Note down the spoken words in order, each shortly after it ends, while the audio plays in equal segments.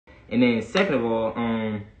And then second of all,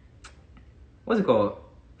 what's it called?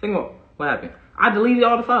 Think about what happened. I deleted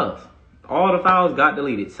all the files. All the files got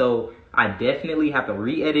deleted. So I definitely have to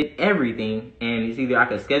re-edit everything, and it's either I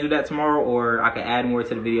could schedule that tomorrow or I could add more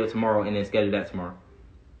to the video tomorrow and then schedule that tomorrow.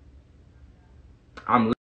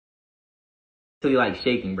 I'm literally like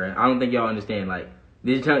shaking, bro. I don't think y'all understand. Like,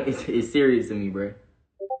 this junk is serious to me, bro.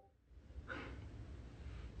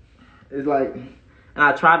 It's like, and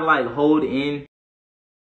I try to like hold in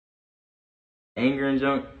anger and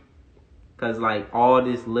junk, cause like all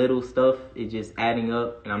this little stuff is just adding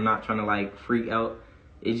up, and I'm not trying to like freak out.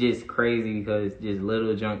 It's just crazy because just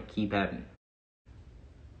little junk keep happening.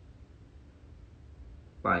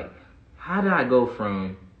 Like, how did I go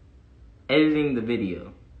from editing the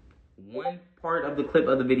video, one part of the clip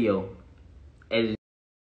of the video, edited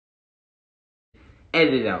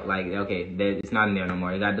out, like, okay, it's not in there no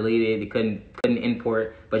more. It got deleted. It couldn't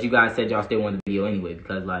import, but you guys said y'all still want the video anyway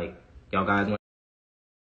because like y'all guys want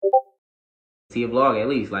to see a vlog at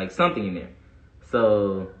least, like something in there.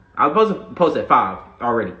 So I was supposed to post at 5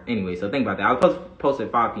 already anyway, so think about that. I was supposed to post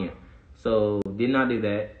at 5 p.m. So did not do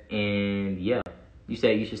that, and yeah, you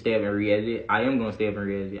said you should stay up and re-edit it. I am going to stay up and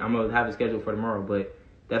re-edit it. I'm going to have it scheduled for tomorrow, but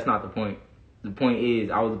that's not the point. The point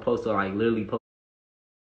is I was supposed to like literally post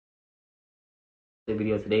the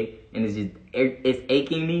video today, and it's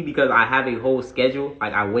aching me because I have a whole schedule.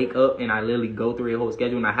 Like, I wake up and I literally go through a whole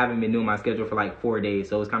schedule, and I haven't been doing my schedule for like 4 days,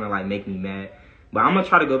 so it's kind of like making me mad. But I'm going to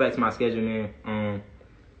try to go back to my schedule, man. I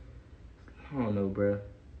don't know, bro.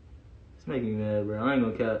 It's making me mad, bro. I ain't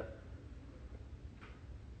gonna cap.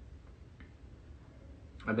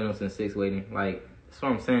 I've been up since 6 waiting. Like, that's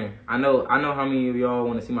what I'm saying. I know how many of y'all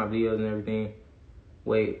want to see my videos and everything.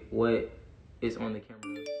 Wait, what? It's on the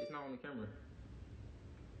camera. It's not on the camera.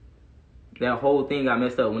 That whole thing got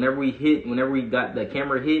messed up. Whenever we got the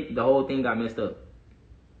camera hit, the whole thing got messed up.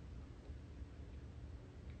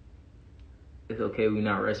 It's okay, we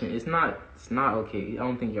not rushing. It's not okay. I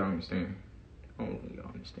don't think y'all understand.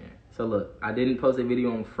 So look, I didn't post a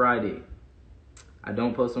video on Friday. I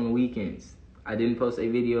don't post on the weekends. I didn't post a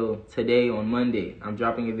video today on Monday. I'm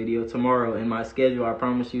dropping a video tomorrow. In my schedule, I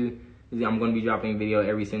promise you, I'm going to be dropping a video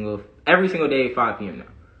every single day at 5 p.m. now.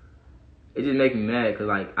 It just makes me mad because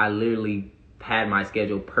like I literally had my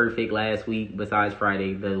schedule perfect last week besides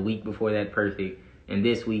Friday. The week before that perfect. And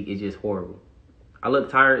this week is just horrible. I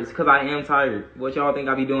look tired. It's because I am tired. What y'all think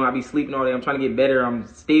I be doing? I be sleeping all day. I'm trying to get better.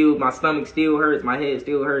 My stomach still hurts. My head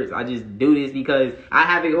still hurts. I just do this because I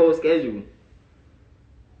have a whole schedule.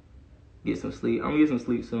 Get some sleep. I'm gonna get some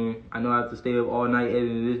sleep soon. I know I have to stay up all night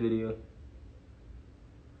editing this video.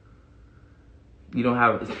 You don't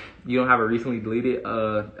have a recently deleted.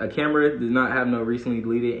 A camera does not have no recently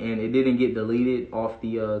deleted, and it didn't get deleted off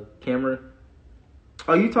the camera.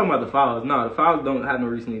 Oh, you talking about the files? No, the files don't have no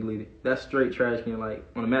recently deleted. That's straight trash can. Like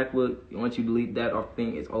on a MacBook, once you delete that off the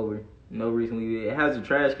thing, it's over. No recently deleted. It has a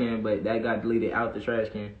trash can, but that got deleted out the trash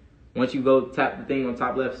can. Once you go tap the thing on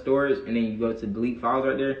top left storage, and then you go to delete files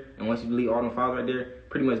right there, and once you delete all the files right there,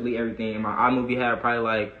 pretty much delete everything. And my iMovie had probably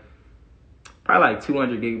like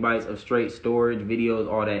 200 gigabytes of straight storage,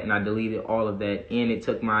 videos, all that, and I deleted all of that. And it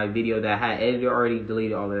took my video that I had edited already,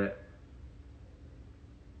 deleted all of that.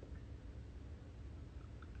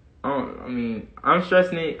 I'm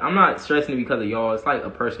stressing it. I'm not stressing it because of y'all. It's like a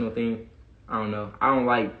personal thing. I don't know. I don't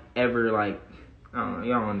like ever like, I don't know.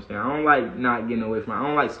 Y'all don't understand. I don't like not getting away from I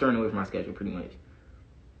don't like stirring away from my schedule pretty much.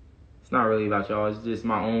 It's not really about y'all. It's just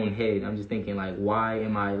my own head. I'm just thinking like, why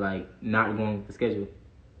am I like not going with the schedule?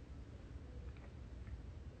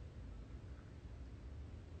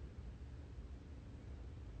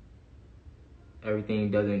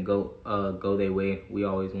 Everything doesn't go their way. We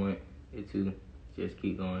always want it to just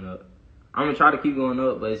keep going up. I'm gonna try to keep going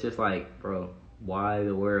up, but it's just like, bro, why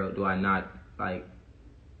the world do I not like?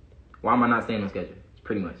 Why am I not staying on schedule? It's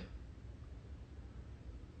pretty much.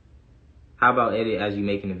 How about edit as you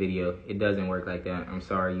making the video? It doesn't work like that. I'm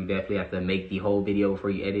sorry. You definitely have to make the whole video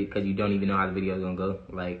before you edit because you don't even know how the video is gonna go.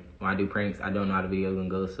 Like when I do pranks, I don't know how the video is gonna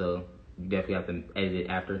go, so you definitely have to edit it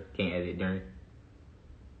after. Can't edit it during.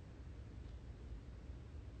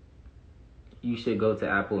 You should go to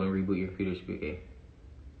Apple and reboot your computer. Should be okay.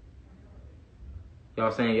 Y'all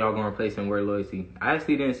saying y'all gonna replace him, word loyalty. I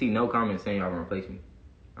actually didn't see no comments saying y'all gonna replace me.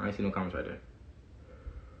 I didn't see no comments right there.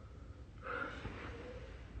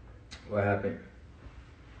 What happened?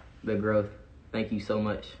 The growth. Thank you so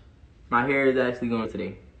much. My hair is actually going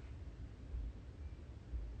today.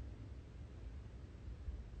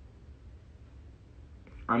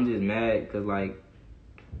 I'm just mad because like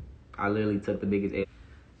I literally took the biggest L.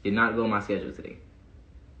 Did not go on my schedule today.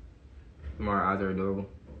 Tomorrow eyes are adorable.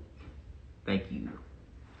 Thank you.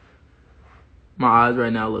 My eyes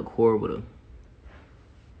right now look horrible though.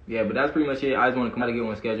 Yeah, but that's pretty much it. I just want to come out to get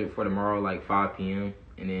one scheduled for tomorrow, like 5 p.m.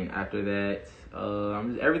 And then after that,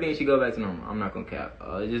 everything should go back to normal. I'm not gonna cap.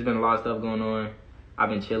 It's just been a lot of stuff going on. I've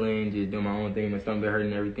been chilling, just doing my own thing. My stomach been hurting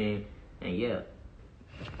and everything. And yeah,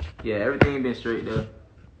 everything been straight though.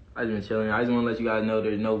 I just been chilling. I just want to let you guys know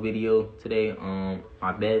there's no video today.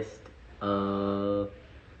 My best.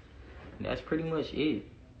 That's pretty much it.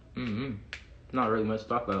 Not really much to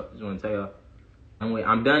talk about. Just want to tell y'all.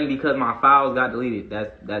 I'm done because my files got deleted.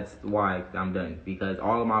 That's why I'm done. Because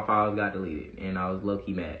all of my files got deleted. And I was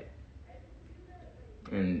low-key mad.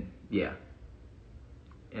 And yeah.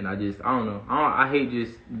 And I don't know. I hate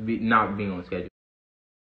just not being on schedule.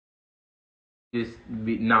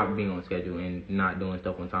 Not being on schedule and not doing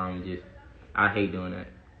stuff on time. I hate doing that.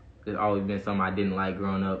 There's always been something I didn't like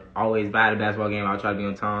growing up. Always bad at a basketball game. I'll try to be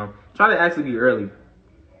on time. Try to actually be early.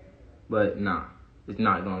 But nah. It's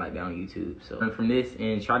not going like that on YouTube. So learn from this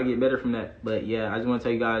and try to get better from that. But yeah, I just want to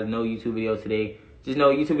tell you guys no YouTube video today. Just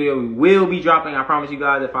know YouTube video will be dropping. I promise you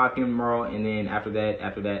guys at 5 p.m. tomorrow. And then after that,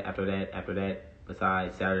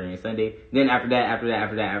 besides Saturday and Sunday. Then after that,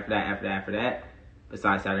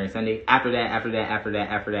 besides Saturday and Sunday. After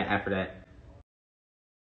that.